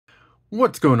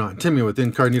What's going on? Timmy with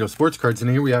In-Card-Neeto Sports Cards, and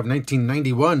here we have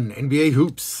 1991 NBA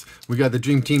Hoops. We got the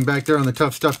Dream Team back there on the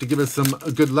tough stuff to give us some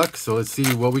good luck, so let's see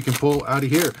what we can pull out of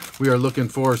here. We are looking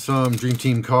for some Dream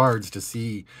Team cards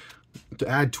to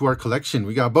add to our collection.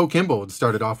 We got Bo Kimball to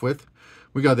start it off with.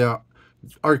 We got the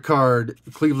art card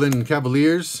Cleveland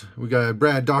Cavaliers. We got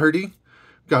Brad Daugherty.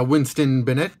 We got Winston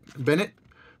Bennett.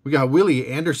 We got Willie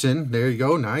Anderson. There you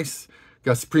go. Nice.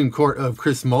 Got Supreme Court of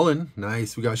Chris Mullin.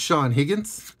 Nice. We got Sean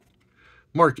Higgins.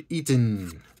 Mark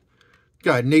Eaton.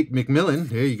 Got Nate McMillan.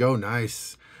 There you go.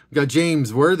 Nice. We got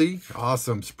James Worthy.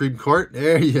 Awesome. Supreme Court.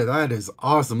 There you go. That is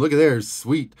awesome. Look at there.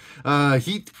 Sweet.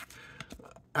 Heat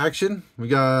action. We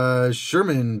got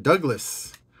Sherman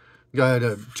Douglas. We got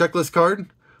a checklist card.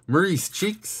 Maurice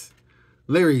Cheeks.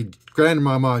 Larry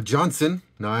Grandmama Johnson.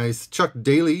 Nice. Chuck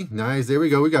Daly. Nice. There we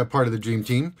go. We got part of the Dream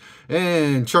Team.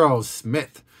 And Charles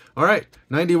Smith. All right.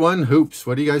 91 Hoops.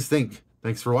 What do you guys think?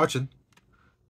 Thanks for watching.